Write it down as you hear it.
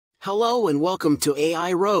Hello and welcome to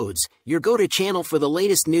AI Roads, your go-to channel for the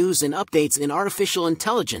latest news and updates in artificial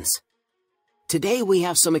intelligence. Today we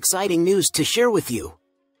have some exciting news to share with you.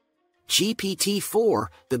 GPT-4,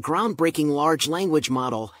 the groundbreaking large language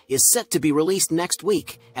model, is set to be released next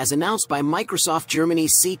week, as announced by Microsoft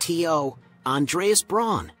Germany's CTO, Andreas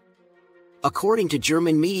Braun. According to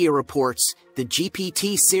German media reports, the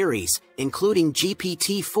GPT series, including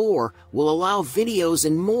GPT-4, will allow videos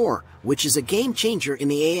and more, which is a game-changer in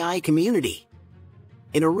the AI community.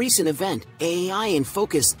 In a recent event, AI in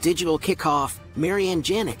Focus Digital Kickoff, Marianne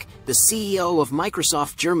Janik, the CEO of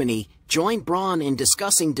Microsoft Germany, joined Braun in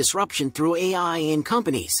discussing disruption through AI in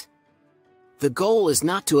companies. The goal is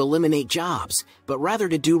not to eliminate jobs, but rather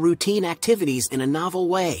to do routine activities in a novel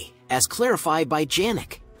way, as clarified by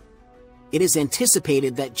Janik. It is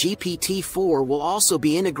anticipated that GPT-4 will also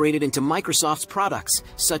be integrated into Microsoft's products,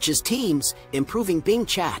 such as Teams, improving Bing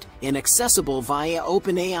Chat, and accessible via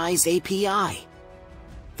OpenAI's API.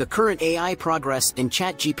 The current AI progress in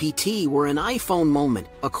ChatGPT were an iPhone moment,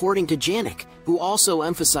 according to Janik, who also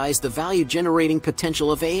emphasized the value-generating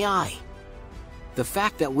potential of AI. The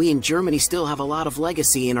fact that we in Germany still have a lot of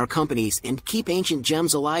legacy in our companies and keep ancient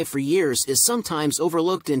gems alive for years is sometimes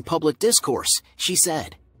overlooked in public discourse, she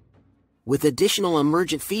said. With additional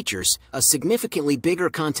emergent features, a significantly bigger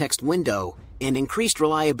context window, and increased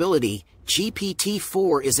reliability,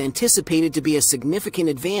 GPT-4 is anticipated to be a significant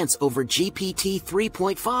advance over GPT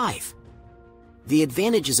 3.5. The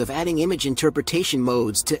advantages of adding image interpretation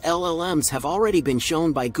modes to LLMs have already been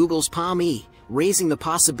shown by Google's Palm-E, raising the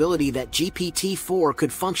possibility that GPT-4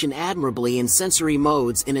 could function admirably in sensory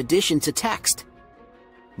modes in addition to text.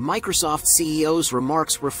 Microsoft CEO's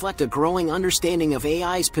remarks reflect a growing understanding of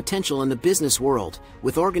AI's potential in the business world,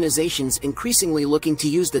 with organizations increasingly looking to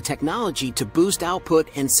use the technology to boost output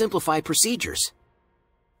and simplify procedures.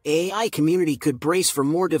 AI community could brace for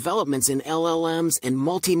more developments in LLMs and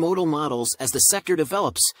multimodal models as the sector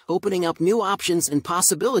develops, opening up new options and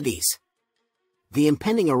possibilities. The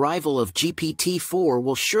impending arrival of GPT-4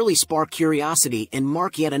 will surely spark curiosity and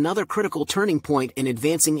mark yet another critical turning point in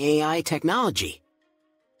advancing AI technology.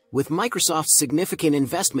 With Microsoft's significant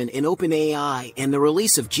investment in OpenAI and the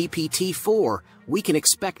release of GPT-4, we can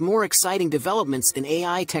expect more exciting developments in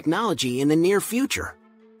AI technology in the near future.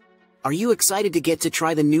 Are you excited to get to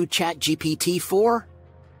try the new ChatGPT-4?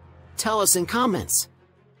 Tell us in comments.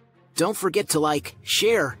 Don't forget to like,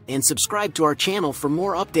 share, and subscribe to our channel for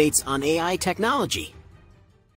more updates on AI technology.